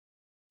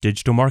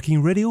Digital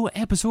Marketing Radio,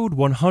 episode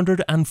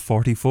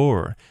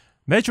 144,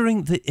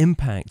 measuring the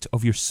impact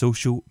of your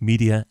social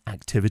media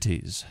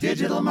activities.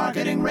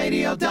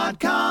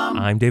 DigitalMarketingRadio.com.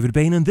 I'm David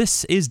Bain, and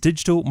this is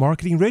Digital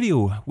Marketing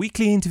Radio,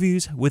 weekly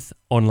interviews with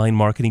online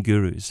marketing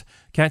gurus.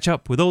 Catch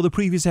up with all the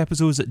previous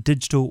episodes at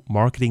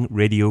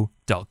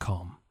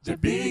DigitalMarketingRadio.com. The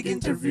Big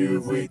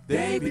Interview with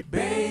David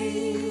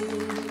Bain.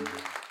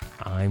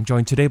 I'm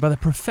joined today by the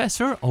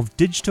Professor of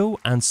Digital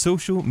and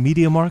Social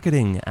Media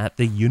Marketing at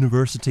the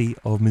University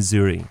of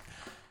Missouri.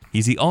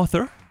 He's the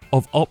author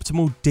of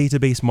Optimal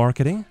Database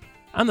Marketing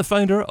and the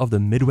founder of the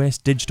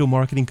Midwest Digital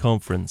Marketing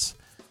Conference.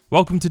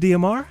 Welcome to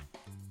DMR,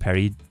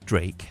 Perry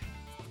Drake.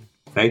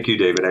 Thank you,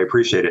 David. I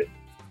appreciate it.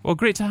 Well,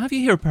 great to have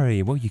you here,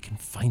 Perry. Well, you can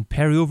find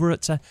Perry over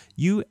at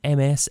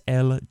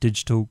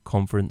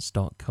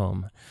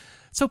umsldigitalconference.com.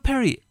 So,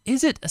 Perry,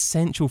 is it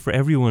essential for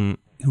everyone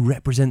who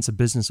represents a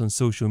business on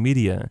social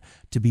media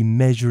to be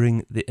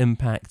measuring the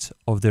impact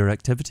of their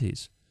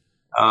activities?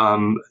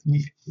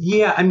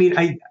 Yeah, I mean,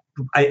 I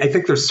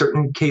think there's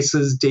certain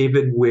cases,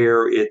 David,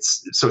 where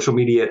social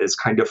media is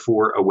kind of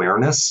for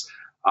awareness.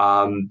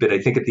 But I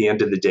think at the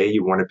end of the day,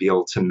 you want to be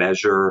able to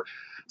measure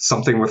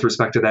something with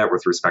respect to that,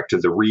 with respect to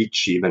the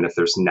reach, even if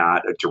there's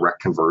not a direct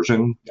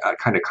conversion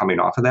kind of coming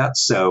off of that.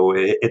 So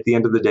at the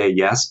end of the day,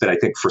 yes, but I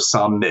think for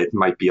some, it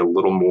might be a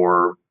little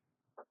more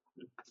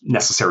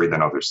necessary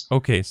than others.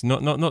 Okay, so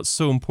not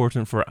so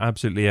important for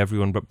absolutely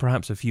everyone, but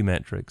perhaps a few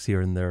metrics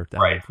here and there.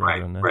 Right.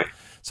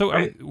 So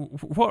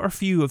what are a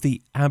few of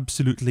the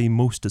absolutely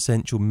most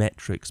essential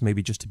metrics,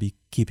 maybe just to be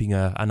keeping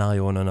an eye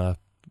on a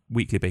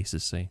weekly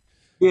basis, say?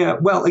 Yeah,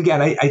 well,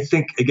 again, I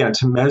think,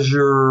 to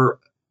measure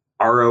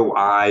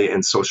ROI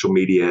in social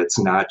media, it's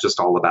not just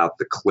all about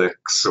the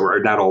clicks or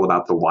not all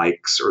about the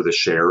likes or the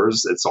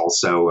shares. It's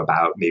also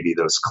about maybe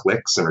those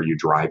clicks, and are you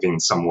driving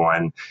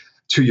someone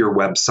to your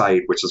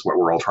website, which is what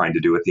we're all trying to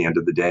do at the end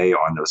of the day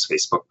on those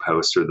Facebook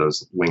posts or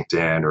those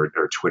LinkedIn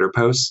or Twitter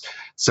posts.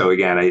 So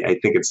again, I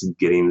think it's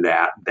getting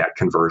that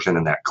conversion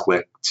and that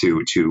click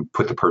to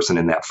put the person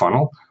in that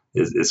funnel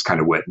is kind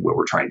of what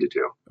we're trying to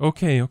do.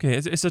 Okay.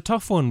 It's a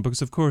tough one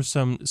because, of course,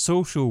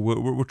 social,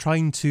 we're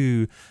trying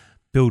to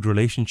build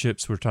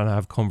relationships, we're trying to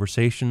have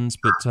conversations,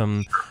 but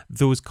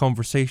those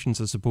conversations,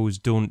 I suppose,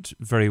 don't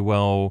very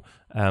well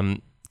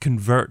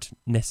convert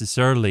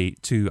necessarily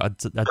to a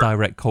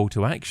direct call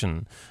to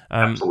action.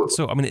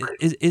 So, I mean,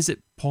 is it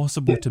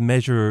possible to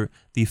measure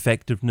the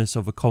effectiveness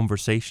of a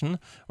conversation,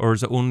 or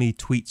is it only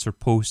tweets or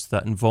posts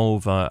that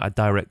involve a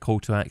direct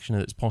call to action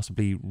that's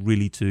possibly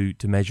really to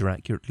measure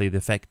accurately the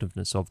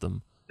effectiveness of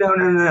them?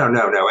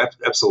 No,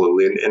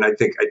 absolutely. And I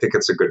think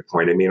it's a good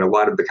point. I mean, a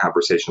lot of the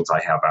conversations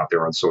I have out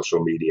there on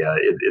social media,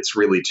 it's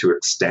really to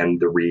extend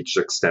the reach,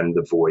 extend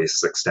the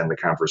voice, extend the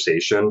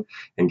conversation,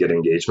 and get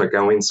engagement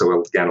going. So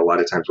again, a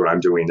lot of times what I'm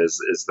doing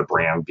is the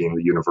brand being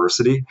the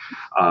university.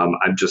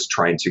 I'm just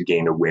trying to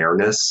gain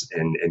awareness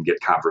and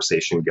get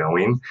conversation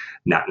going,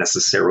 not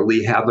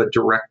necessarily have a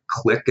direct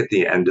click at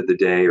the end of the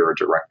day or a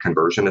direct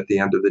conversion at the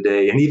end of the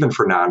day. And even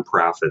for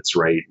nonprofits,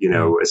 right?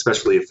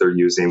 Especially if they're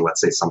using,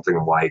 let's say,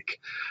 something like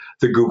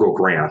the Google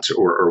grant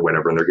or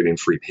whatever, and they're getting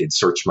free paid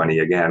search money.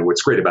 Again,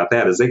 what's great about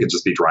that is they could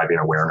just be driving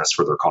awareness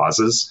for their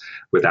causes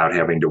without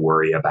having to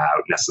worry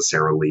about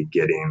necessarily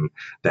getting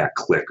that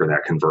click or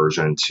that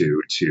conversion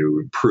to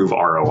prove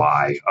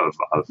ROI of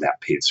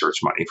that paid search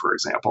money, for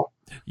example.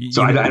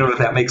 So I don't know if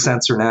that makes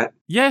sense or not.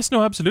 Yes,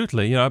 no,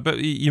 absolutely. Yeah, but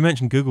you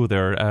mentioned Google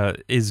there.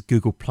 Is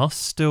Google Plus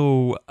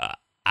still a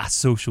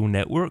social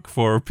network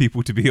for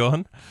people to be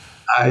on?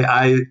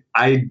 I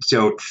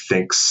don't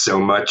think so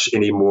much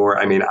anymore.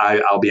 I mean,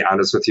 I'll be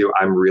honest with you.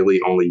 I'm really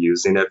only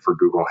using it for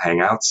Google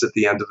Hangouts at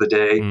the end of the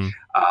day.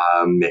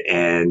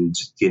 And,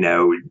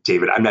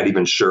 David, I'm not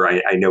even sure.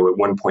 I know at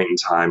one point in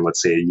time,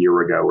 let's say a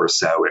year ago or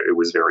so, it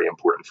was very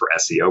important for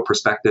SEO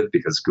perspective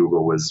because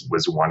Google was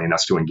wanting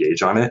us to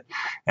engage on it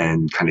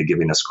and kind of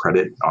giving us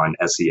credit on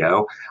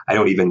SEO. I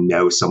don't even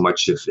know so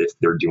much if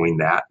they're doing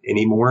that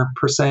anymore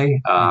per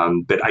se.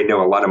 But I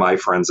know a lot of my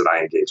friends that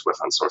I engage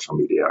with on social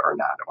media are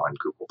not on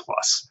Google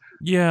Plus.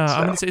 Yeah, so.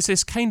 I mean,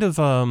 it's kind of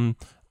a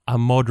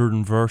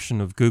modern version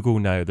of Google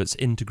now that's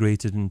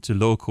integrated into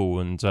local,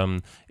 and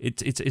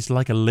it's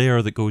like a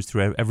layer that goes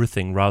through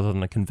everything rather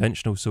than a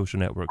conventional social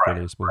network,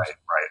 really, I suppose.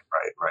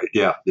 Right.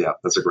 Yeah,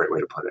 that's a great way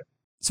to put it.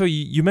 So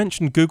you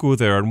mentioned Google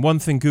there, and one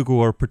thing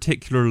Google are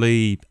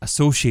particularly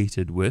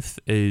associated with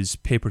is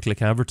pay-per-click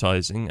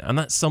advertising, and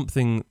that's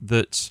something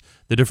that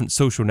the different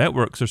social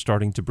networks are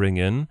starting to bring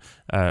in,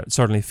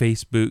 certainly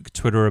Facebook,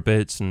 Twitter a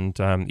bit, and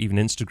even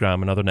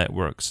Instagram and other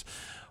networks.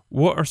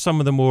 What are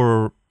some of the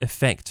more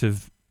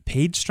effective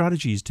paid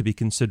strategies to be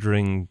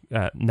considering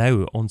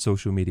now on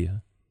social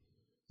media?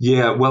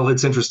 Yeah, well,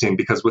 it's interesting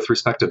because with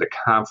respect to the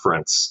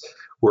conference,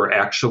 we're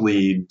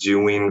actually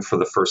doing for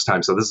the first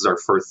time. So this is our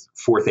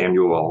fourth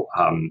annual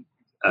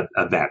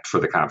event for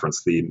the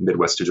conference, the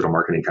Midwest Digital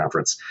Marketing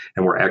Conference.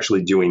 And we're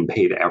actually doing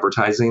paid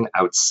advertising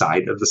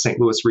outside of the St.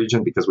 Louis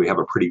region because we have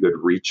a pretty good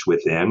reach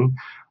within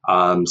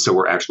So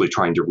we're actually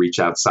trying to reach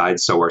outside.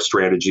 So our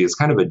strategy is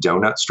kind of a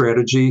donut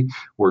strategy.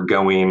 We're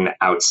going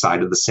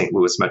outside of the St.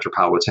 Louis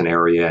metropolitan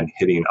area and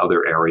hitting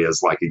other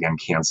areas like, again,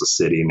 Kansas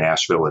City,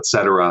 Nashville, et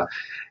cetera.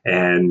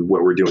 And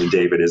what we're doing,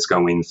 David, is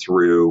going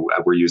through,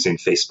 we're using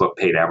Facebook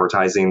paid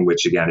advertising,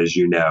 which, again, as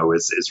you know,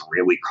 is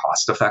really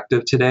cost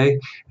effective today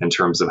in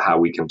terms of how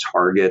we can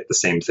target. The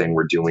same thing,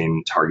 we're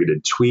doing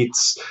targeted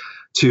tweets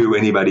to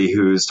anybody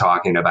who's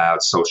talking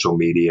about social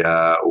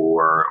media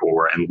or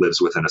and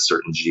lives within a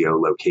certain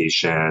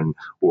geolocation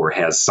or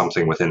has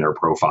something within their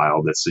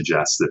profile that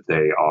suggests that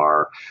they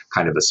are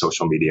kind of a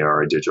social media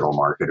or a digital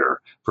marketer,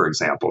 for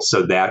example.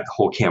 So that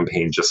whole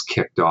campaign just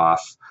kicked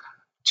off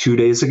 2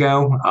 days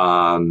ago.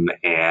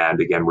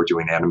 And again, we're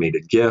doing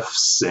animated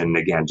GIFs and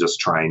again, just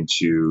trying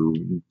to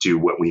do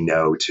what we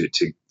know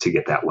to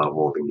get that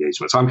level of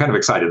engagement. So I'm kind of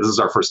excited. This is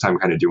our first time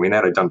kind of doing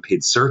that. I've done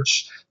paid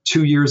search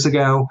 2 years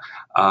ago.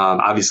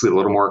 Obviously a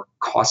little more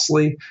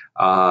costly,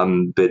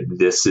 but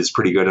this is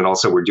pretty good. And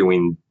also we're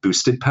doing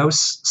boosted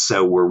posts.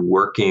 So we're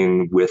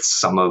working with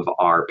some of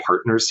our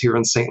partners here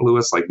in St.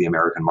 Louis, like the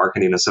American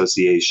Marketing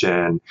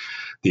Association,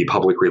 the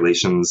Public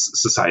Relations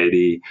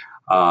Society,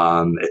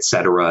 et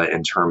cetera,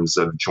 in terms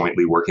of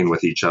jointly working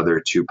with each other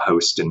to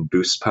post and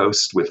boost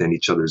post within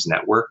each other's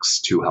networks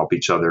to help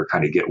each other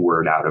kind of get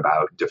word out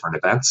about different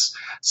events.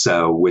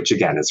 So, which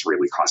again, is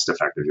really cost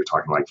effective. You're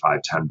talking like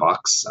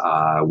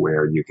 $5-10,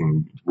 where you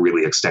can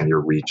really extend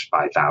your reach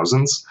by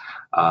thousands.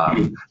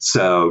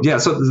 So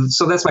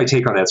that's my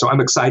take on that. So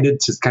I'm excited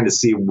to kind of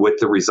see what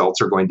the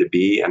results are going to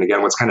be. And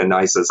again, what's kind of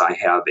nice is I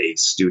have a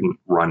student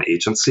run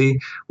agency,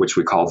 which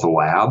we call The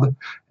Lab.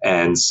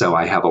 And so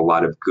I have a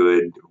lot of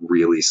good,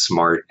 really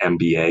smart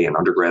MBA and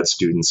undergrad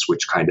students,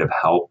 which kind of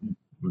help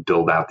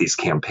build out these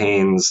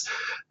campaigns.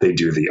 They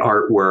do the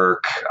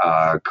artwork,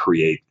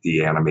 create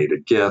the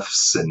animated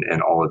GIFs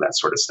and all of that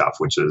sort of stuff,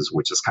 which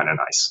is kind of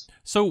nice.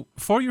 So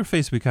for your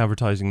Facebook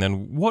advertising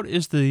then, what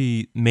is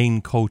the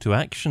main call to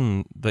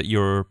action that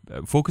you're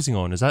focusing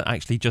on? Is that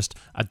actually just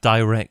a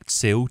direct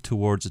sale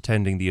towards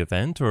attending the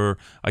event, or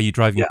are you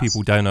driving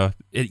people down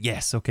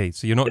yes, okay,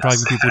 so you're not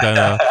driving people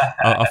down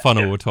a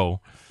funnel at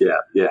all? Yeah,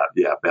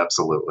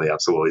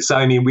 absolutely. So,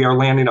 I mean, we are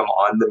landing them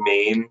on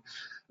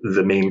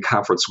the main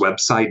conference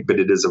website, but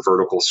it is a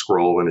vertical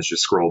scroll. And as you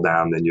scroll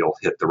down, then you'll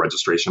hit the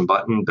registration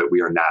button, but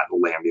we are not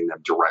landing them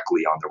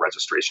directly on the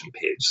registration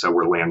page. So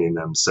we're landing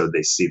them so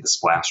they see the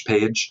splash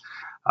page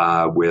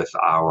with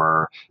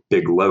our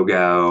big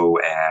logo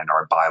and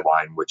our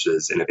byline, which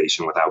is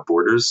Innovation Without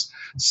Borders.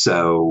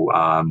 So,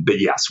 but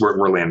yes,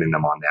 we're landing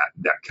them on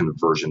that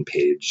conversion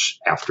page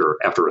after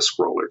a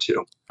scroll or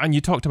two. And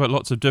you talked about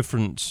lots of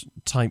different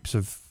types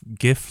of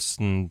GIFs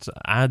and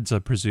ads, I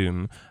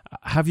presume.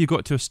 Have you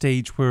got to a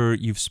stage where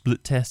you've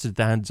split tested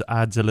ads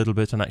a little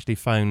bit and actually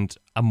found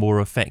a more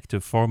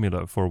effective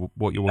formula for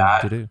what you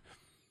wanted to do?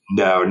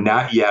 No,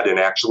 not yet. And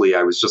actually,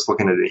 I was just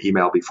looking at an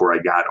email before I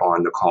got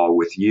on the call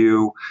with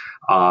you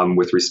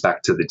with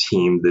respect to the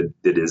team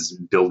that is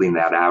building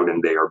that out.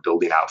 And they are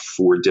building out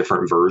 4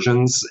 different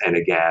versions. And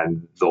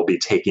again, they'll be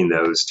taking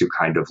those to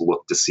kind of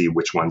look to see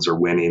which ones are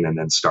winning and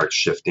then start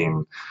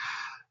shifting,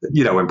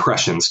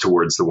 impressions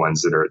towards the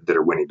ones that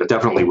are winning. But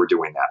definitely we're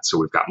doing that. So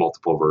we've got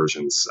multiple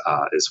versions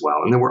as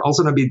well. And then we're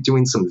also going to be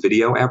doing some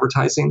video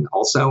advertising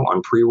also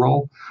on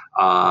pre-roll.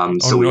 On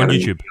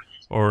YouTube.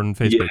 Or on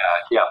Facebook?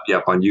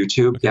 Yeah, on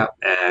YouTube. Okay. Yeah.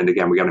 And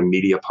again, we got a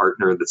media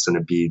partner that's going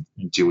to be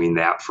doing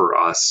that for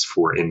us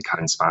for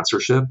in-kind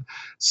sponsorship.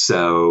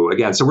 So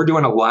again, we're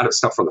doing a lot of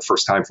stuff for the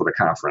first time for the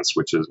conference,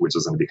 which is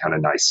going to be kind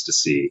of nice to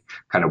see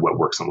kind of what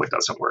works and what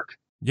doesn't work.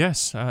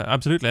 Yes,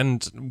 absolutely.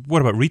 And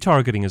what about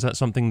retargeting? Is that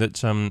something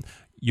that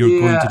you're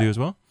going to do as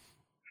well?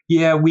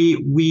 Yeah,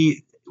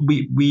 we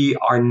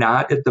are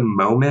not at the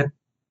moment.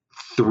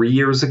 3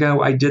 years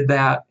ago, I did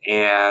that,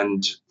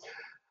 and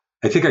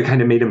I think I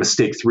kind of made a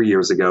mistake 3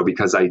 years ago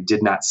because I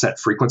did not set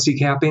frequency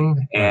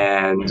capping,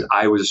 and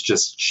I was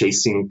just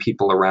chasing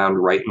people around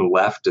right and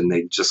left, and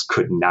they just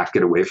could not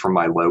get away from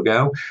my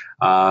logo,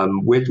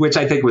 which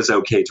I think was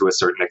okay to a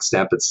certain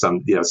extent. But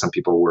some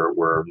people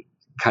were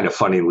kind of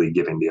funnily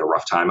giving me a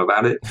rough time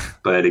about it.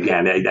 But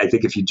again, I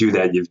think if you do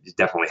that, you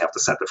definitely have to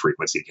set the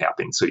frequency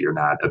capping so you're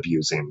not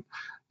abusing,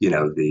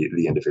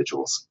 the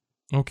individuals.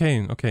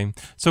 Okay.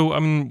 So,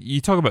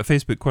 you talk about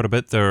Facebook quite a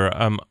bit there.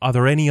 Are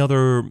there any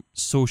other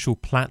social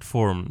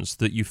platforms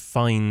that you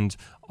find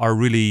are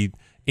really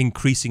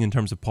increasing in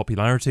terms of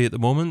popularity at the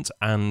moment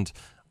and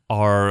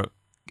are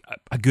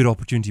a good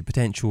opportunity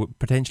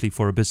potentially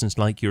for a business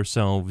like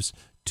yourselves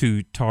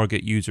to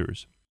target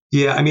users?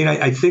 Yeah,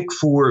 I think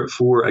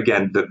for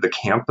again, the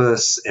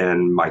campus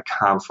and my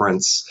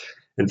conference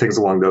and things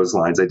along those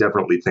lines, I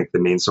definitely think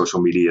the main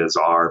social medias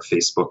are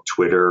Facebook,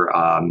 Twitter,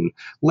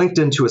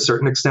 LinkedIn to a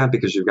certain extent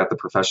because you've got the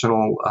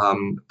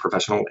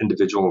professional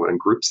individual and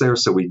groups there.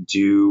 So we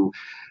do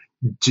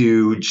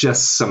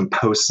just some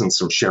posts and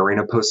some sharing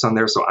of posts on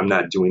there. So I'm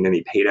not doing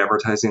any paid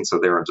advertising. So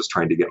there I'm just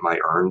trying to get my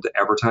earned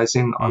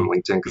advertising on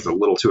LinkedIn because it's a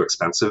little too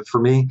expensive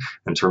for me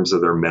in terms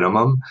of their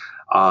minimum.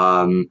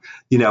 And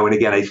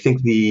again, I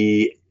think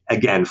the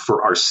again,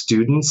 for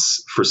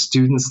students,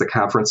 the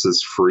conference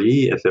is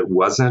free. If it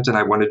wasn't, and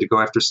I wanted to go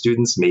after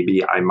students,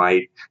 maybe I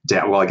might.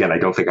 Well, again, I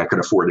don't think I could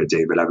afford it,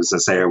 David. I was going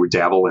to say I would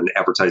dabble in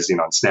advertising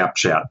on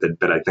Snapchat,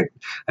 but I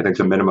think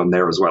the minimum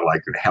there is what,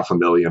 like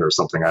 $500,000 or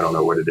something. I don't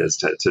know what it is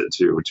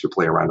to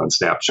play around on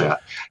Snapchat.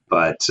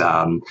 But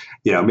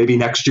maybe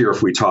next year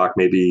if we talk,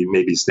 maybe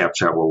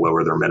Snapchat will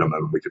lower their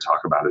minimum. We could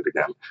talk about it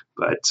again.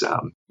 But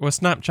well,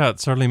 Snapchat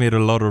certainly made a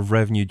lot of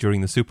revenue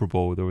during the Super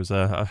Bowl. There was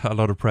a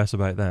lot of press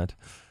about that.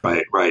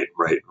 Right.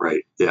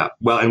 Yeah.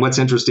 Well, and what's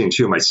interesting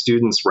too, my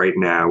students right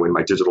now in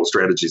my digital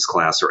strategies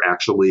class are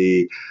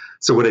actually,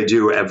 so what I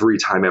do every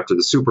time after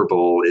the Super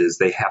Bowl is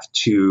they have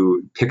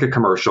to pick a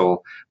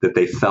commercial that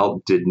they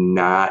felt did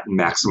not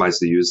maximize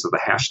the use of the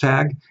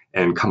hashtag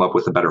and come up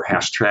with a better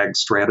hashtag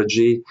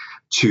strategy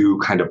to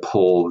kind of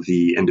pull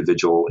the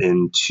individual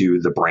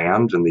into the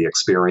brand and the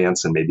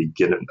experience and maybe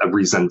get a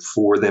reason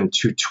for them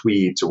to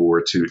tweet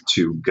or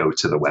to go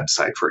to the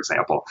website, for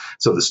example.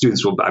 So the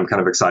students I'm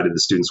kind of excited the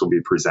students will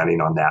be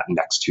presenting on that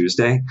next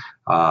Tuesday.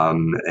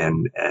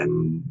 And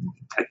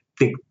I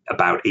think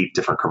about 8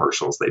 different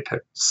commercials they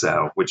picked,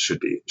 so which should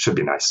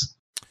be nice.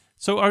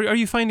 So are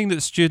you finding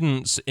that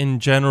students in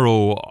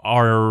general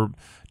are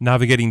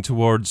navigating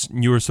towards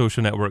newer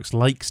social networks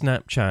like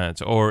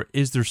Snapchat, or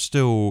is there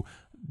still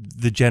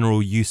the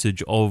general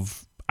usage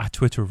of a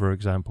Twitter, for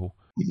example?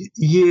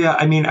 Yeah,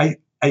 I mean,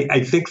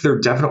 I think they're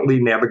definitely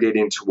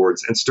navigating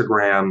towards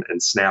Instagram and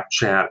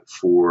Snapchat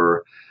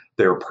for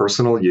their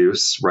personal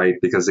use, right?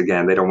 Because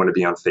again, they don't want to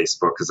be on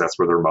Facebook because that's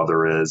where their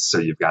mother is. So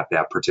you've got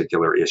that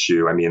particular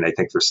issue. I mean, I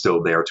think they're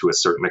still there to a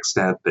certain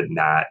extent, but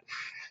not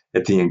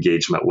at the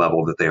engagement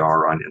level that they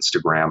are on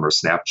Instagram or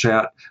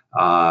Snapchat.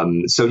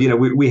 So,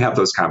 we have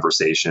those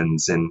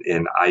conversations and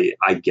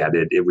I get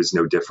it. It was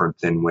no different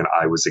than when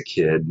I was a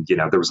kid.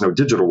 There was no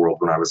digital world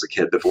when I was a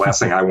kid, but the last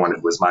thing I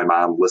wanted was my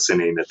mom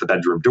listening at the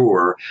bedroom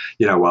door,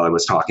 while I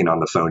was talking on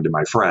the phone to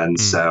my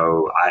friends.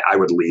 So I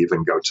would leave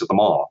and go to the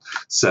mall.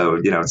 So,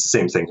 it's the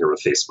same thing here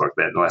with Facebook.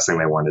 That the last thing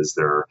they want is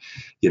their,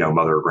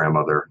 mother or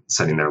grandmother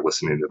sitting there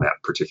listening to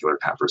that particular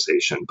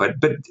conversation. But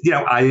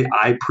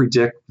I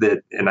predict that,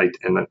 and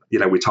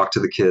we talk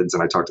to the kids,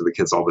 and I talk to the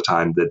kids all the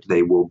time, that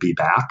they will be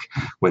back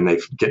when they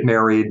get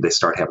married, they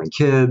start having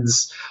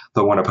kids.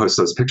 They'll want to post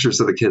those pictures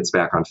of the kids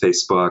back on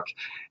Facebook.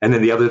 And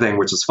then the other thing,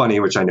 which is funny,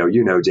 which I know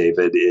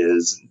David,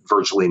 is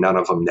virtually none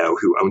of them know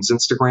who owns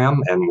Instagram.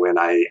 And when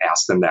I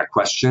ask them that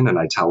question and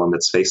I tell them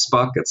it's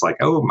Facebook, it's like,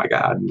 oh my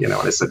God, and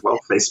I said, well,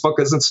 Facebook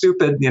isn't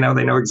stupid. They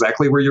know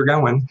exactly where you're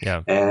going.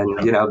 Yeah. And,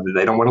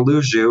 they don't want to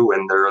lose you,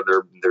 and they're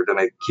going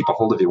to keep a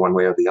hold of you one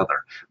way or the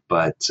other.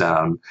 But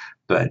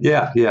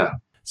yeah.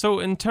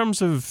 So in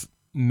terms of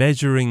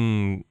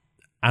measuring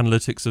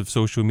analytics of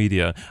social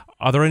media,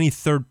 are there any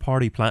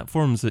third-party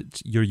platforms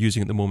that you're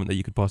using at the moment that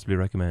you could possibly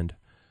recommend?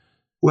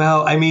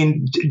 Well, I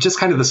mean, just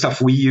kind of the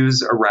stuff we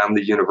use around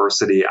the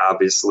university,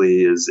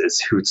 obviously,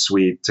 is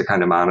Hootsuite to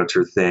kind of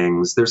monitor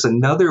things. There's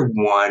another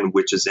one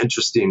which is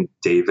interesting,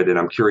 David, and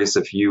I'm curious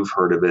if you've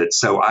heard of it.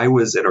 So I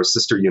was at our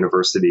sister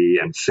university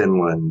in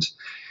Finland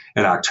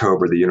in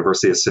October, the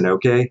University of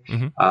Sanoke,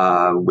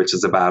 which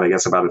is about a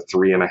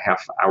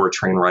 3.5-hour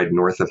train ride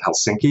north of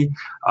Helsinki,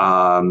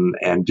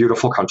 and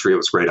beautiful country. It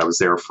was great. I was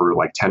there for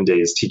like 10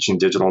 days teaching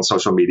digital and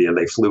social media.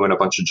 They flew in a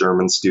bunch of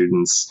German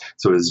students,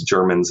 so it was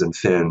Germans and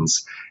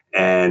Finns.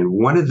 And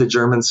one of the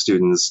German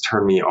students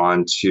turned me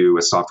on to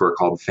a software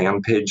called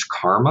FanPage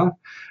Karma,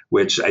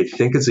 which I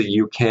think is a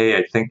UK.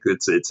 I think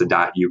it's a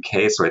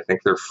 .uk, so I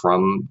think they're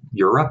from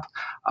Europe.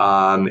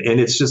 And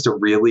it's just a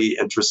really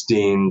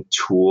interesting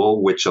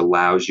tool which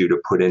allows you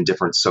to put in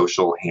different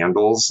social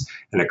handles,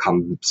 and it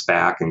comes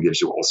back and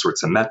gives you all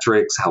sorts of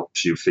metrics,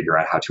 helps you figure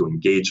out how to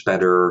engage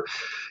better,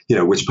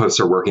 which posts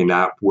are working,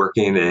 not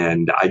working.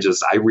 And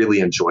I really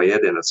enjoy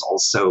it. And it's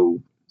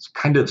also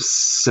kind of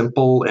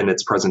simple in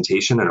its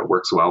presentation, and it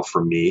works well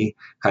for me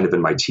kind of in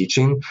my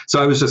teaching.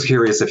 So I was just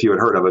curious if you had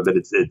heard of it, but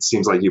it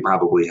seems like you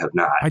probably have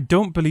not. I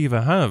don't believe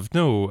I have,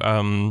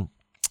 no.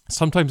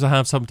 Sometimes I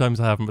have, sometimes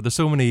I haven't, but there's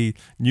so many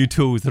new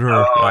tools that are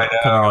coming up. I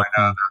know.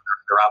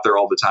 They're out there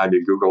all the time.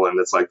 You Google and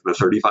it's like the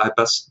 35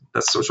 best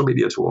social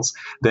media tools.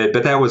 But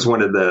that was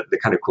one of the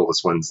kind of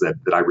coolest ones that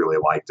I really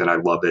liked. And I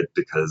love it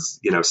because,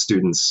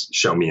 students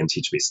show me and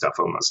teach me stuff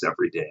almost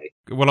every day.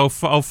 Well,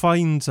 I'll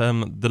find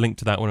the link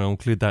to that one. I'll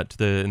include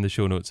that in the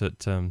show notes at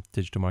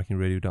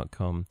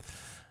digitalmarketingradio.com.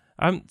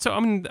 So, I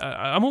mean,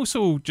 I'm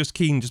also just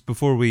keen, just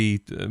before we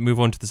move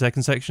on to the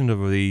second section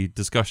of the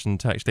discussion,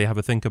 to actually have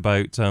a think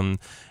about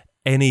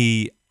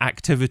any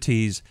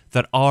activities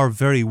that are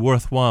very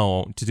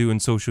worthwhile to do in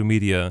social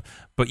media,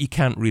 but you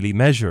can't really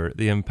measure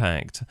the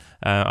impact.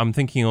 I'm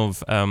thinking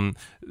of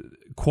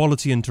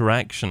quality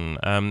interaction.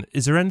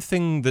 Is there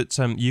anything that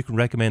you can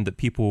recommend that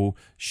people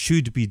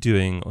should be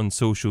doing on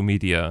social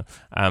media,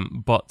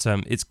 but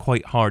it's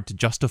quite hard to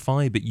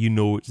justify, but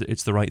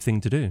it's the right thing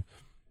to do?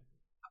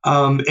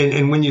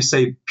 And when you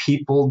say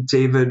people,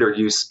 David, are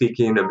you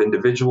speaking of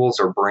individuals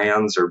or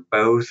brands or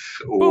both?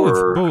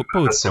 Both,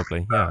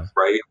 probably, yeah.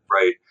 Right.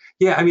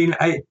 Yeah, I mean,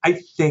 I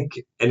think,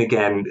 and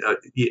again, I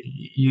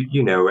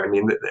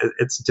mean,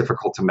 it's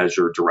difficult to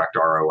measure direct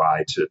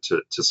ROI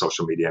to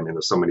social media. I mean,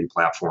 there's so many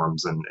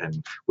platforms,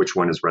 and which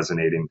one is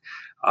resonating.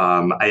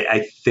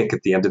 I think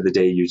at the end of the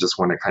day, you just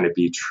want to kind of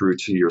be true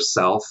to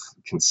yourself,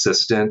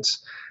 consistent,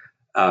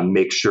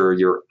 make sure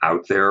you're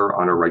out there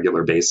on a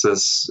regular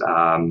basis,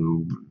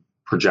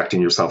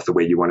 projecting yourself the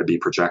way you want to be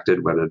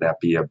projected, whether that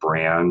be a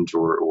brand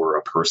or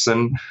a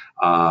person.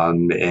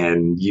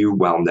 And you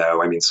well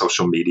know, I mean,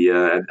 social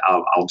media,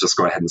 I'll just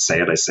go ahead and say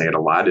it. I say it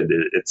a lot.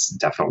 It's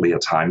definitely a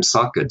time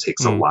suck. It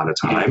takes a lot of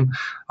time.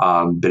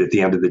 But at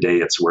the end of the day,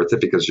 it's worth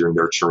it because you're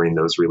nurturing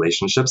those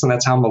relationships. And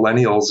that's how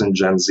millennials and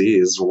Gen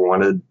Zs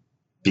want to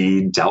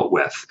be dealt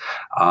with.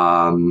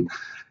 I'm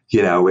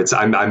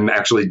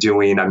actually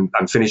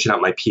I'm finishing up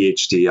my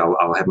PhD.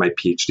 I'll have my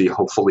PhD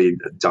hopefully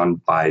done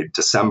by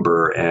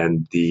December.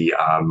 And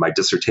my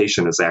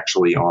dissertation is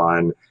actually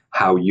on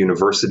how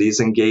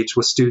universities engage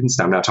with students.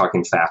 Now, I'm not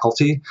talking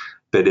faculty,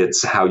 but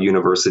it's how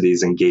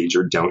universities engage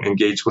or don't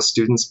engage with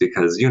students,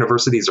 because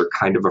universities are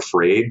kind of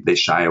afraid. They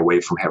shy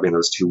away from having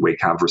those two-way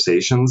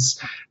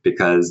conversations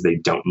because they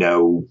don't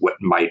know what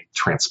might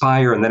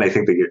transpire. And then I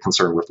think they get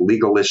concerned with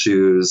legal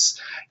issues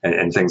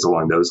and things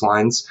along those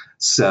lines.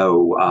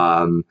 So,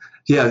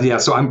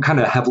 so I'm kind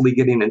of heavily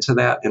getting into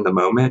that in the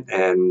moment.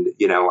 And,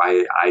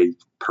 I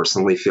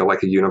personally feel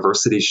like a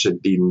university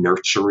should be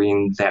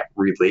nurturing that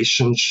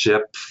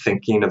relationship,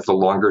 thinking of the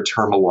longer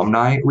term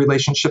alumni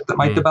relationship that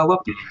might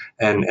develop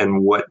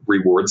and what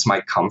rewards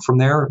might come from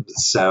there.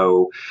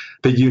 So,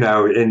 but,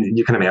 and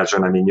you can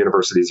imagine, I mean,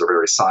 universities are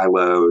very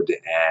siloed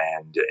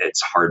and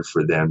it's hard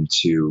for them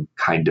to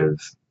kind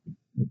of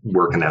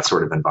work in that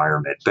sort of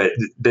environment. But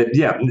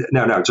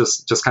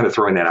just kind of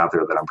throwing that out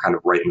there that I'm kind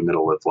of right in the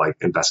middle of like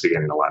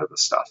investigating a lot of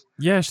this stuff.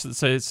 Yes,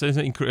 so it's an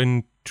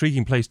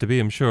intriguing place to be,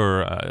 I'm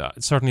sure.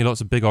 Certainly lots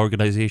of big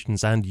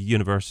organizations and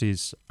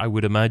universities, I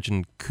would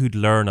imagine, could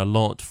learn a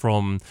lot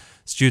from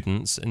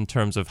students in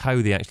terms of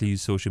how they actually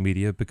use social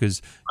media,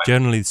 because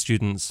generally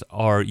students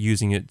are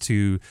using it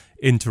to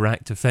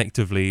interact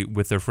effectively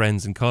with their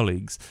friends and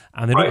colleagues,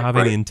 and they don't have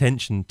any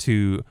intention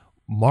to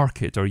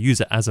market or use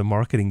it as a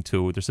marketing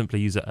tool. They're simply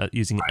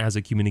using it as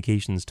a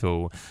communications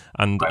tool.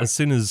 And as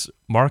soon as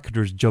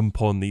marketers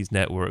jump on these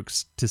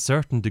networks, to a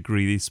certain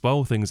degree, they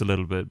spoil things a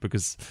little bit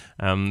because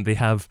they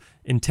have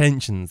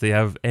intentions, they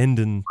have end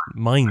in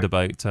mind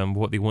about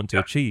what they want to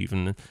achieve.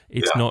 And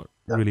it's not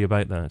really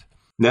about that.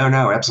 No,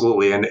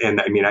 absolutely. And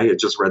I mean, I had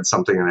just read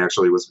something and I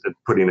actually was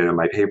putting it in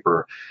my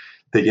paper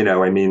that,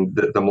 I mean,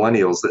 the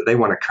millennials, that they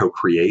want to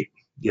co-create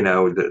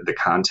the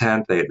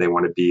content. They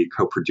want to be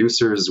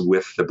co-producers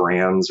with the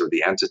brands or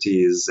the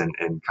entities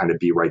and kind of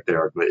be right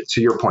there.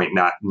 To your point,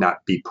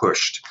 not be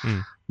pushed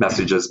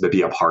messages, but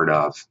be a part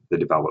of the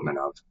development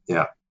of.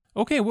 Yeah.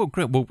 Okay, well,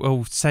 great. We'll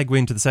segue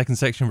into the second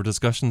section of our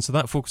discussion. So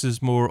that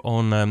focuses more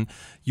on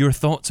your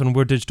thoughts on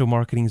where digital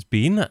marketing's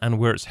been and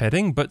where it's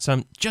heading. But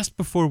just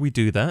before we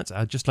do that,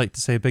 I'd just like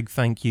to say a big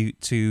thank you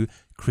to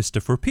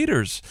Christopher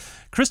Peters.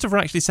 Christopher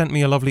actually sent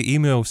me a lovely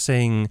email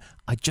saying,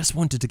 I just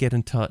wanted to get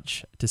in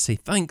touch to say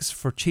thanks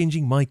for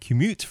changing my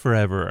commute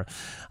forever.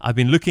 I've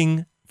been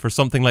looking for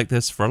something like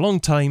this for a long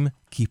time.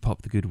 Keep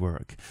up the good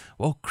work.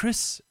 Well,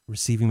 Chris,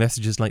 receiving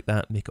messages like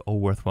that make it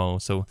all worthwhile.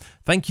 So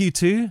thank you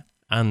too.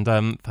 And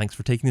thanks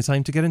for taking the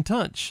time to get in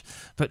touch.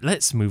 But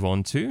let's move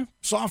on to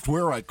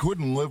software I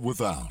couldn't live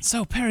without.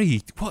 So,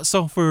 Perry, what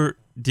software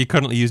do you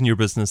currently use in your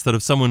business that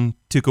if someone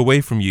took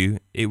away from you,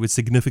 it would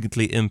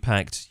significantly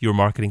impact your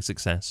marketing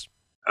success?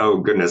 Oh,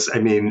 goodness. I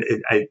mean,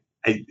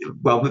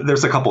 well,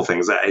 there's a couple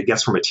things. I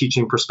guess from a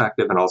teaching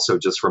perspective and also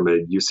just from a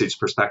usage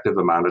perspective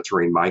of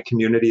monitoring my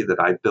community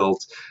that I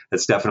built,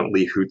 it's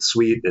definitely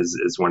Hootsuite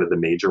is one of the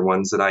major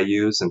ones that I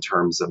use in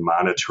terms of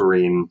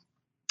monitoring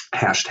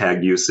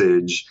hashtag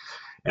usage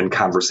and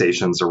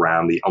conversations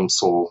around the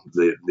UMSL,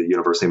 the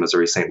University of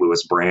Missouri St.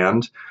 Louis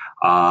brand.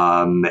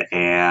 And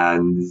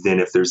then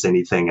if there's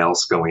anything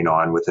else going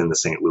on within the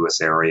St. Louis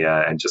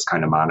area and just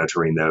kind of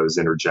monitoring those,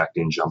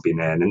 interjecting, jumping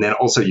in, and then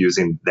also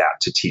using that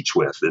to teach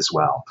with as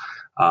well.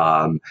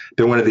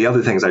 But one of the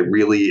other things I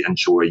really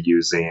enjoy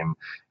using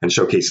and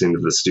showcasing to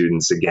the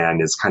students, again,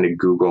 is kind of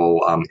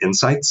Google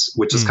Insights,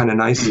 which is kind of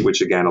nice,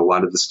 which, again, a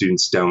lot of the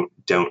students don't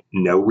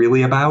know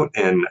really about.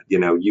 And,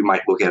 you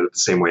might look at it the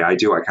same way I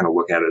do. I kind of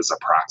look at it as a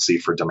proxy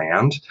for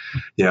demand,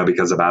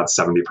 because about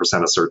 70%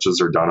 of searches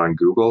are done on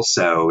Google.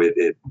 So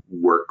it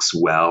works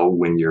well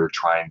when you're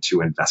trying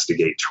to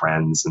investigate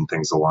trends and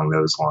things along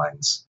those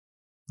lines.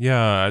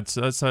 Yeah, it's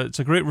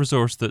a great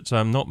resource that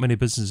not many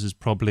businesses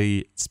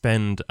probably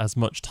spend as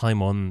much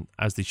time on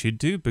as they should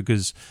do,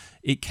 because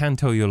it can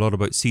tell you a lot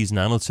about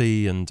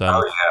seasonality and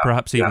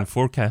perhaps even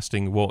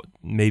forecasting what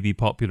may be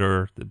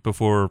popular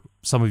before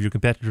some of your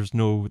competitors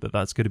know that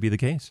that's going to be the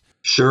case.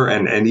 Sure,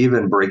 and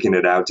even breaking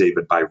it out,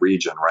 David, by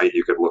region, right?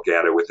 You could look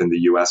at it within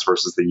the U.S.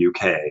 versus the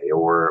U.K.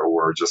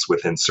 or just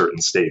within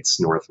certain states,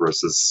 north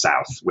versus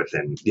south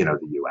within the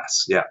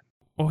U.S. Yeah.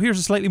 Well, here's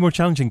a slightly more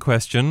challenging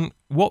question.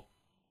 What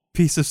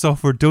piece of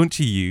software don't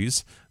you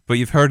use, but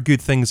you've heard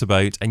good things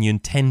about and you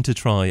intend to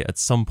try at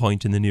some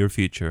point in the near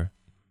future.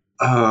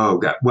 Oh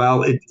God.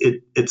 Well,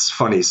 it's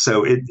funny.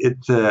 So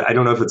I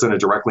don't know if it's going to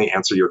directly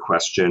answer your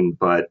question,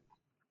 but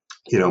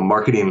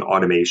marketing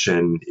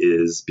automation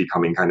is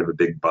becoming kind of a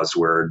big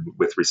buzzword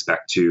with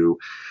respect to,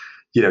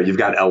 you've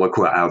got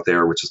Eloqua out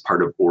there, which is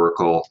part of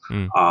Oracle,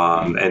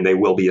 and they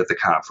will be at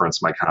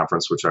my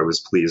conference, which I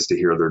was pleased to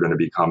hear they're going to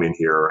be coming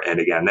here. And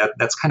again,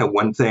 that's kind of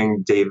one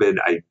thing, David,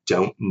 I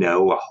don't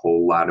know a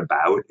whole lot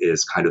about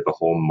is kind of the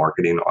whole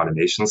marketing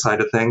automation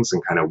side of things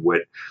and kind of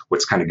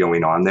what's kind of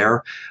going on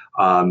there.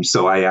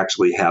 So I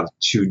actually have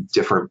two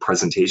different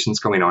presentations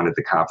going on at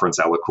the conference.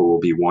 Eloqua will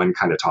be one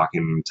kind of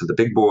talking to the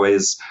big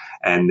boys.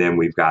 And then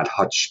we've got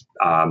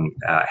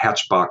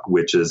Hatchbuck,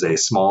 which is a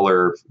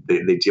smaller,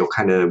 they deal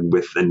kind of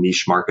with a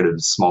niche market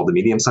of small to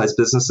medium-sized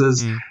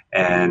businesses.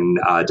 And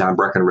Don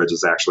Breckenridge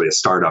is actually a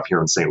startup here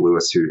in St.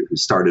 Louis who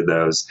started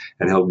those.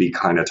 And he'll be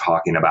kind of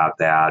talking about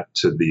that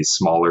to the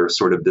smaller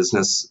sort of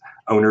business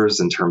owners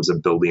in terms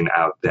of building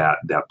out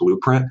that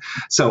blueprint.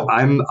 So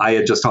I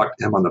had just talked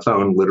to him on the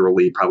phone,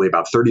 literally probably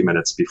about 30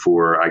 minutes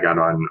before I got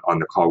on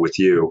the call with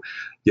you,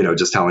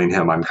 just telling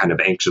him I'm kind of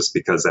anxious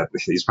because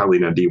he's probably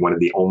going to be one of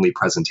the only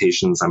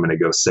presentations I'm going to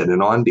go sit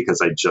in on because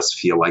I just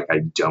feel like I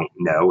don't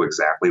know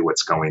exactly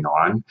what's going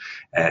on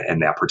in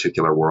that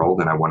particular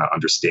world. And I want to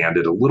understand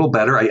it a little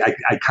better. I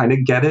kind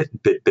of get it,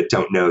 but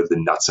don't know the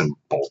nuts and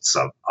bolts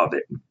of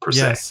it per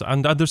se. Yes,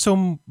 and there's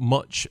so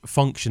much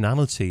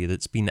functionality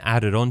that's been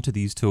added onto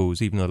these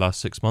tools even in the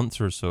last 6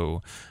 months or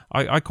so.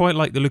 I quite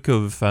like the look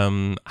of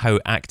how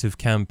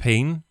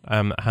ActiveCampaign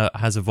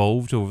has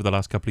evolved over the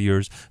last couple of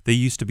years. They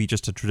used to be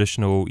just a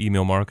traditional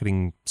email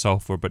marketing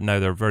software, but now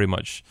they're very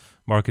much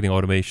marketing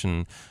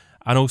automation.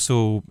 And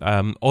also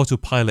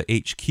Autopilot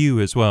HQ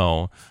as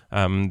well.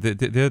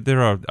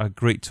 They're a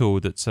great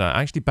tool that's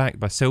actually backed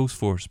by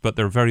Salesforce, but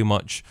they're very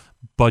much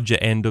budget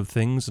end of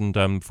things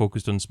and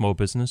focused on small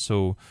business.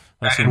 So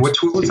and what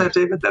tool is that,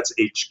 David? That's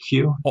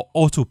HQ?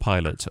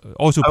 Autopilot.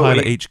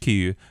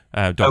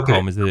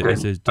 AutoPilotHQ.com is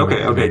the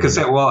Okay. Because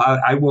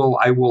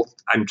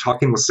I'm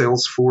talking with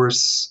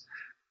Salesforce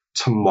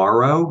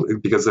tomorrow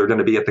because they're going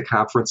to be at the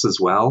conference as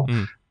well.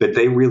 But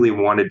they really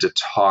wanted to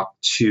talk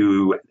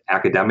to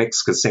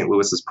academics because St.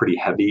 Louis is pretty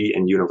heavy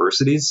in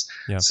universities.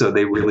 Yeah. So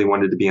they really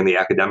wanted to be in the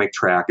academic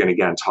track and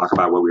again, talk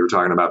about what we were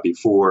talking about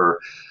before,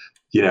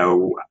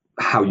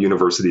 how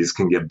universities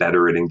can get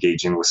better at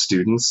engaging with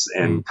students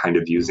and kind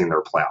of using their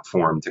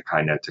platform to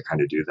kind of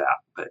do that.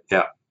 But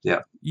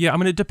yeah. I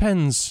mean, it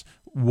depends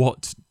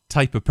what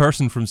type of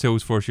person from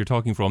Salesforce you're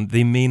talking from.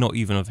 They may not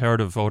even have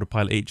heard of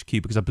Autopilot HQ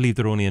because I believe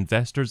they're only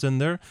investors in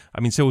there. I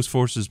mean,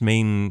 Salesforce's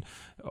main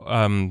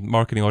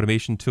marketing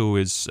automation tool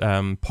is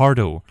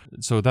Pardo.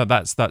 So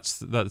that's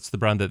the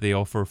brand that they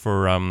offer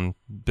for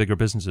bigger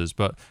businesses.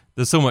 But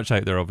there's so much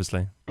out there,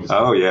 obviously.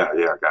 Oh yeah,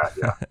 God,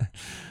 yeah.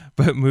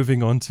 But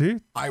moving on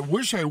to... I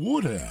wish I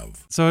would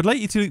have. So I'd like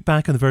you to look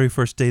back on the very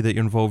first day that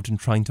you're involved in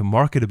trying to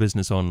market a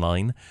business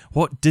online.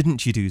 What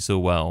didn't you do so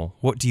well?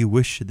 What do you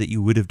wish that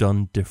you would have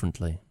done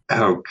differently?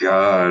 Oh,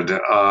 God.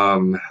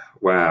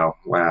 Wow.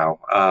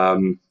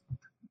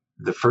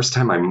 The first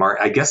time I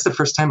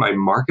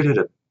marketed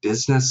a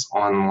business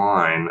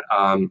online.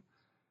 Wow,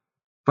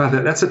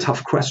 that's a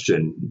tough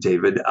question,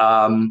 David.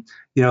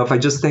 If I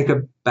just think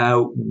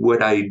about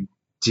what I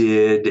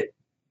did,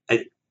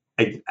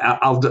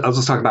 I'll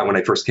just talk about when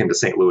I first came to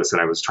St. Louis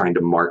and I was trying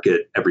to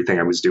market everything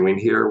I was doing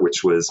here,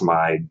 which was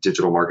my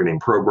digital marketing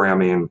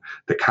programming,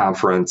 the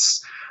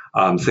conference,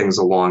 things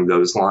along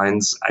those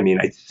lines. I mean,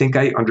 I think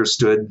I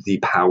understood the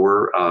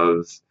power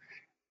of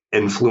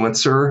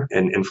influencers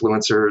and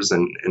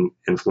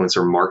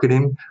influencer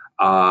marketing,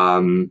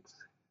 and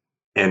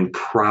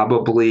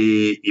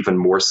probably even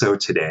more so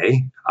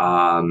today.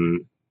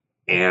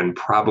 And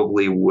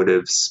probably would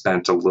have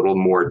spent a little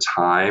more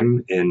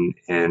time in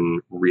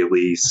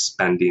really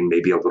spending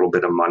maybe a little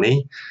bit of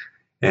money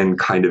and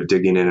kind of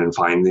digging in and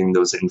finding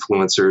those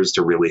influencers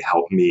to really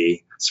help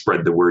me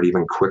spread the word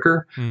even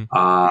quicker.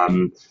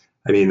 I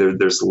mean,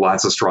 there's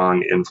lots of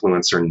strong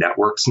influencer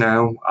networks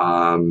now,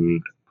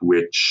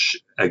 which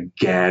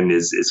again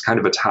is kind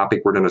of a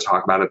topic we're going to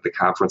talk about at the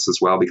conference as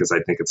well, because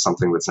I think it's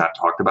something that's not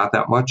talked about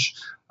that much.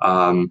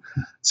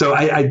 So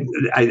I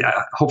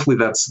hopefully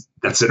that's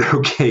an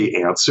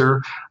okay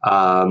answer.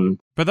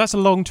 But that's a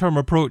long-term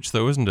approach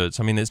though, isn't it?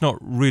 I mean, it's not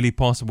really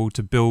possible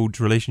to build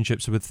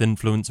relationships with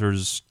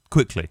influencers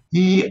quickly.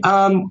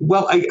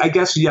 Well, I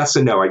guess yes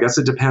and no. I guess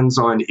it depends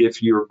on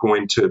if you're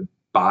going to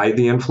buy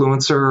the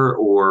influencer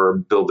or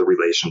build the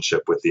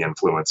relationship with the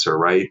influencer,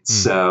 right?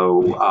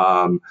 So,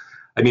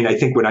 I mean, I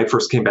think when I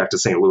first came back to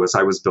St. Louis,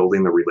 I was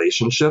building the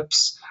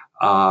relationships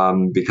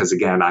because,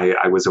 again,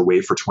 I was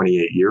away for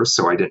 28 years,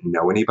 so I didn't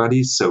know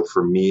anybody. So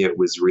for me, it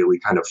was really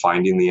kind of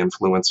finding the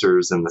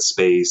influencers in the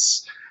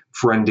space,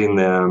 friending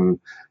them,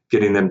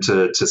 getting them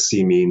to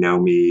see me, know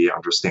me,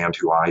 understand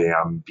who I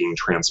am, being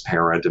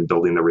transparent and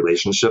building the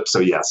relationship. So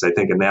yes, I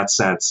think in that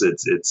sense,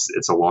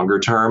 it's a longer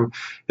term,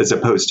 as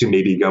opposed to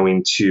maybe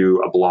going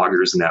to a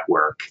bloggers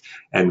network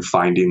and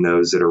finding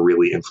those that are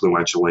really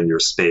influential in your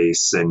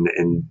space and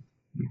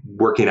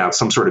working out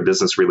some sort of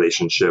business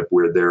relationship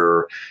where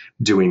they're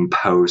doing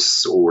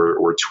posts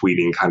or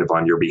tweeting kind of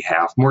on your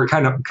behalf, more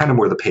kind of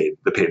more the paid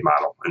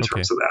model in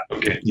terms of that.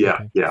 Okay.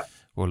 Yeah.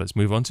 Well, let's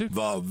move on to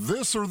The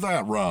This or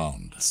That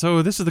Round.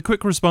 So this is the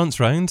quick response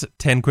round.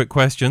 10 quick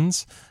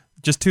questions,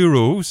 just 2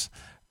 rules.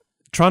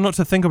 Try not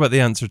to think about the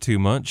answer too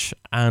much,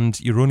 and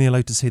you're only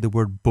allowed to say the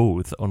word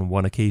both on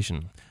one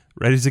occasion.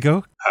 Ready to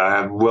go?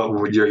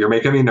 Well, you're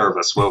making me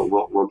nervous. We'll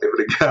give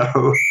it a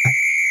go.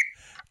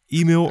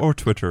 Email or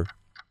Twitter?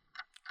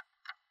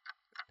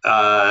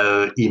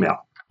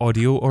 Email.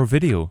 Audio or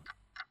video?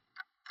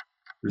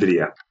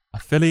 Video.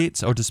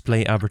 Affiliates or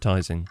display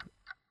advertising?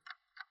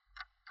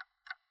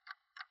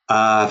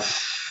 I'll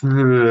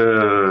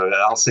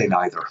say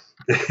neither.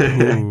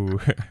 Ooh.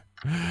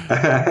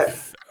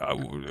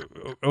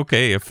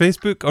 Okay,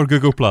 Facebook or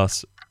Google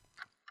Plus?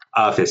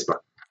 Facebook.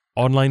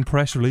 Online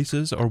press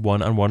releases or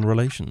one-on-one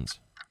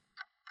relations?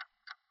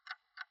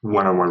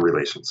 One-on-one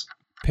relations.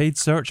 Paid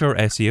search or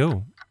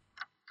SEO?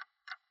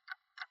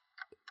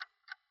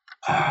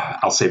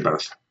 I'll say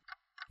both.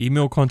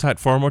 Email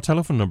contact form or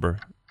telephone number?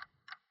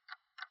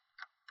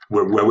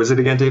 What was it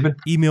again, David?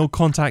 Email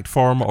contact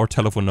form or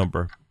telephone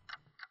number?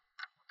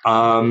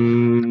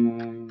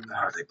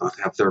 They both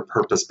have their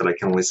purpose, but I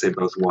can only say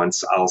both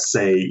once. I'll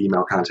say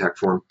email contact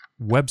form.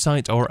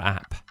 Website or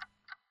app?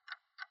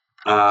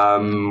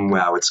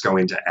 Well, it's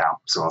going to app,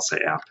 so I'll say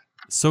app.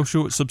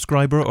 Social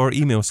subscriber or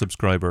email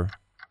subscriber?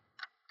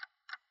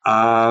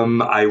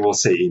 I will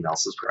say email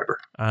subscriber.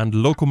 And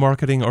local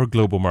marketing or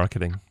global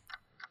marketing?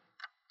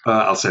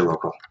 I'll say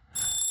local.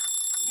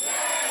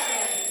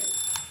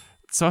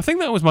 So I think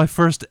that was my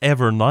first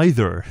ever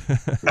neither.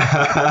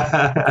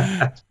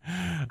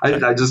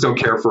 I just don't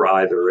care for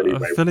either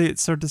anyway.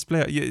 Affiliates or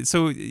display.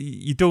 So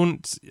you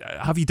don't,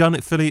 have you done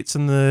affiliates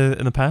in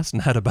the past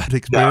and had a bad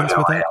experience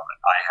with it?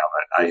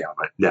 I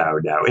haven't.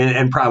 No.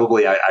 And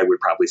probably I would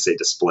probably say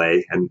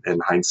display, and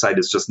hindsight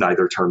is just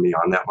neither turned me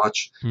on that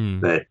much.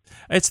 But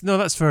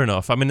that's fair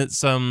enough. I mean,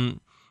 it's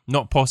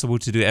not possible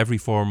to do every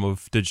form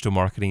of digital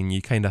marketing.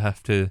 You kind of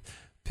have to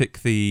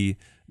pick the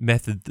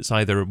method that's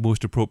either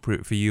most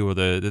appropriate for you or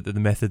the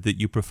method that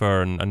you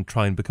prefer and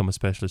try and become a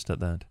specialist at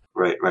that.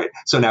 Right.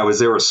 So now, is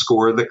there a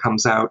score that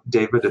comes out,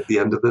 David, at the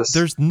end of this?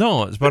 There's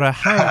not, but I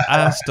have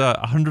asked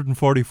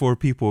 144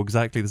 people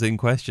exactly the same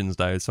questions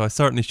now, so I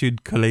certainly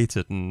should collate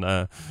it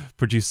and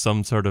produce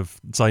some sort of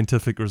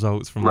scientific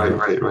results from that.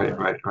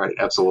 Right.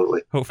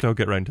 Absolutely. Hopefully I'll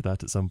get around to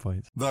that at some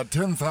point. The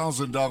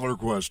 $10,000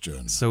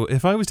 question. So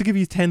if I was to give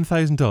you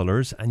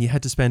 $10,000 and you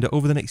had to spend it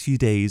over the next few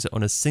days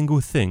on a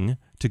single thing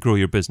to grow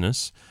your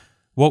business,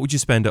 what would you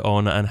spend it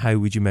on and how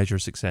would you measure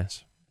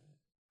success?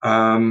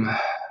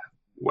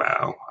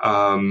 Wow.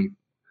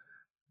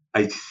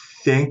 I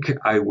think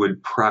I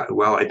would,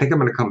 I think I'm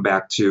going to come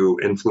back to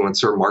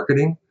influencer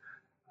marketing.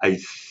 I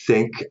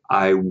think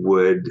I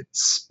would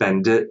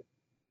spend it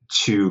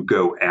to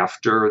go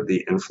after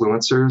the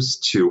influencers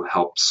to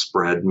help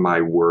spread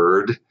my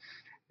word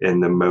in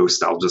the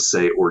most, I'll just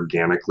say,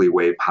 organically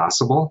way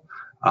possible.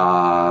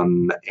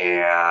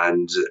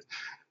 And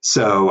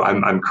so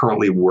I'm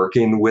currently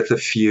working with a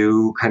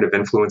few kind of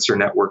influencer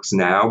networks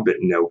now, but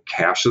no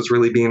cash is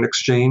really being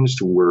exchanged,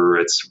 where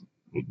it's,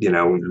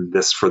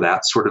 this for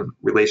that sort of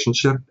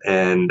relationship.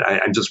 And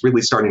I'm just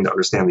really starting to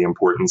understand the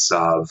importance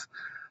of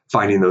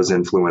finding those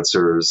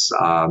influencers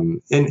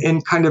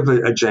in kind of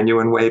a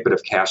genuine way. But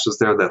if cash is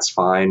there, that's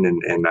fine.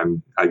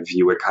 And I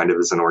view it kind of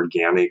as an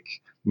organic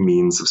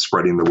means of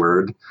spreading the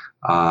word.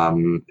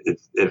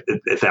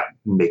 If that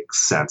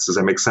makes sense. Does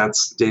that make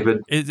sense, David?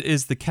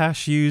 Is the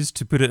cash used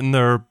to put it in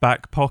their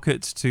back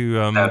pocket to...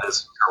 That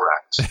is correct.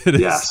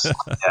 Yes.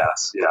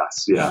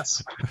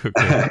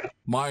 Okay.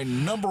 My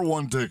number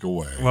one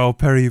takeaway. Well,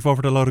 Perry, you've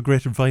offered a lot of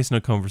great advice in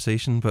our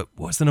conversation, but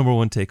what's the number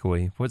one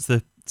takeaway? What's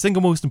the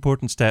single most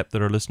important step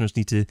that our listeners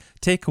need to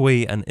take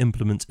away and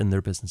implement in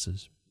their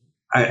businesses?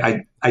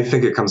 I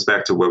think it comes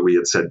back to what we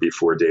had said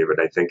before, David.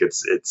 I think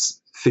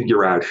it's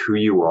figure out who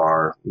you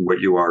are, what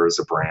you are as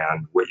a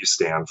brand, what you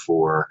stand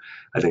for.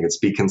 I think it's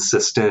be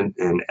consistent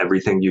in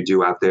everything you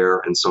do out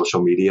there in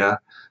social media.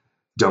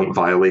 Don't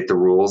violate the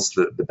rules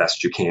the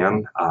best you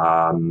can.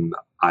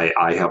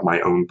 I have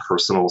my own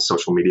personal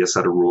social media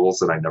set of rules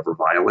that I never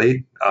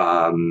violate.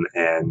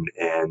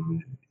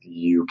 And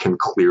you can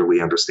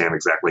clearly understand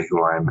exactly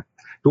who I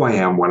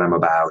am, what I'm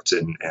about,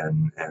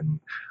 and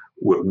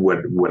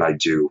what I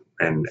do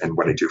and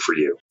what I do for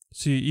you.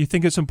 So you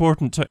think it's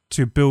important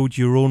to build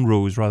your own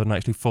rules rather than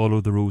actually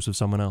follow the rules of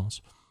someone else?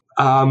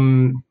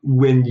 I'm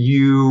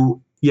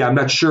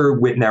not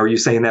sure. Now, are you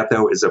saying that,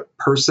 though, as a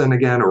person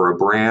again or a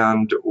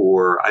brand?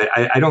 Or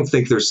I don't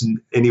think there's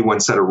any one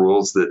set of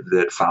rules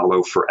that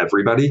follow for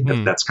everybody,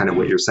 if that's kind of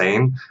what you're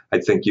saying. I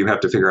think you have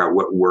to figure out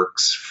what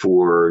works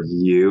for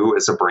you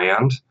as a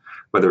brand.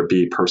 whether it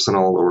be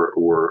personal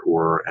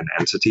or an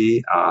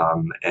entity,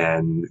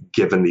 and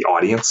given the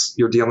audience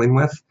you're dealing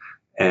with,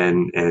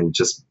 and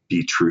just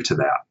be true to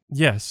that.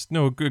 Yes,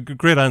 no,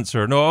 great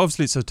answer. No,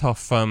 obviously it's a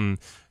tough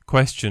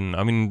question.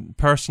 I mean,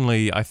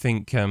 personally, I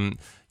think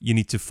you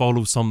need to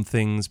follow some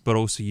things, but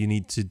also you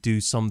need to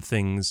do some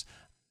things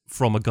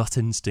from a gut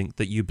instinct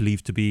that you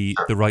believe to be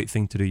the right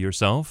thing to do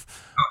yourself.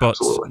 But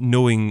Absolutely.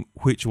 knowing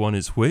which one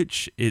is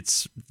which,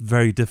 it's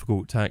very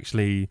difficult to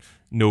actually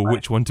know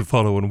which one to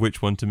follow and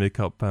which one to make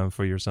up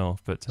for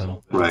yourself. But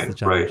that's the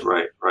challenge.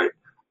 Right.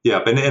 Yeah,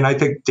 and I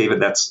think,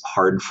 David, that's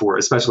hard for,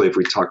 especially if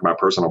we talk about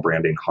personal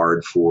branding,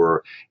 hard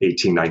for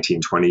 18, 19,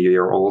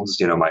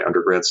 20-year-olds, my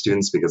undergrad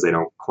students, because they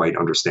don't quite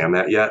understand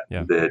that yet,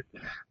 that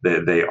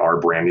they are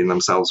branding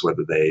themselves,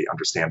 whether they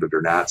understand it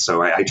or not.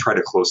 So I try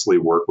to closely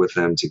work with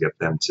them to get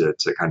them to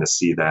kind of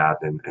see that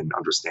and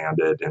understand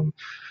it and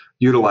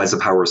utilize the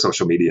power of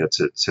social media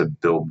to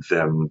build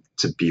them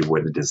to be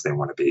what it is they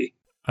want to be.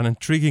 An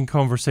intriguing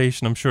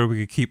conversation. I'm sure we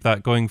could keep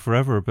that going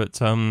forever, but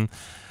that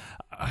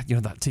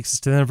takes us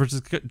to the end of our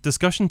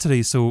discussion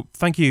today. So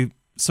thank you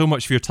so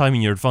much for your time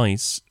and your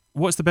advice.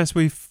 What's the best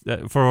way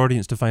for our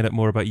audience to find out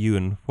more about you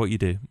and what you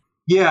do?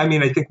 Yeah, I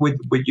mean, I think what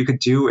you could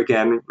do,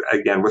 again,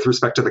 with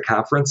respect to the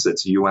conference,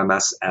 it's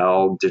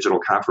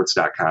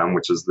umsldigitalconference.com,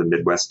 which is the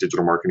Midwest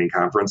Digital Marketing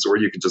Conference, or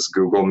you could just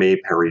Google me,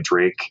 Perry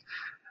Drake,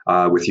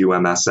 with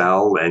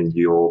UMSL, and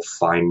you'll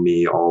find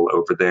me all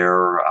over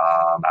there,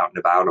 out and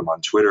about. I'm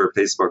on Twitter,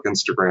 Facebook,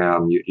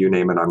 Instagram, you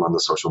name it. I'm on the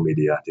social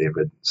media,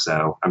 David.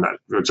 So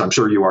which I'm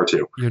sure you are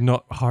too. You're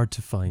not hard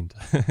to find.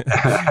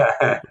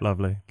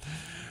 Lovely.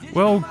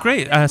 Well,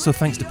 great. So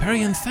thanks to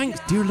Perry, and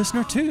thanks, dear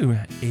listener, too.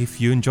 If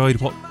you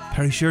enjoyed what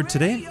Perry shared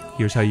today,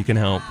 here's how you can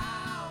help.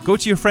 Go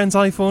to your friend's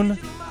iPhone,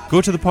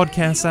 go to the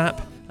podcast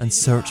app, and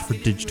search for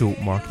Digital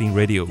Marketing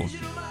Radio.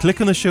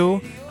 Click on the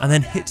show, and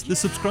then hit the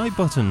subscribe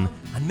button,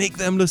 and make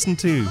them listen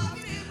too.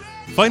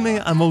 Finally,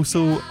 I'm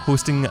also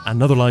hosting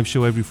another live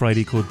show every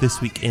Friday called This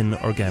Week in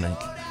Organic.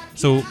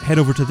 So head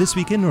over to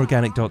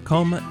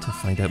thisweekinorganic.com to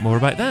find out more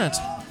about that.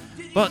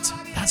 But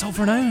that's all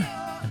for now.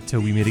 Until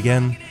we meet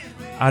again,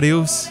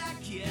 adios,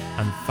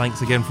 and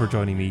thanks again for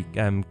joining me.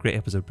 Great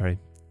episode, Perry.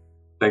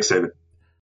 Thanks, David.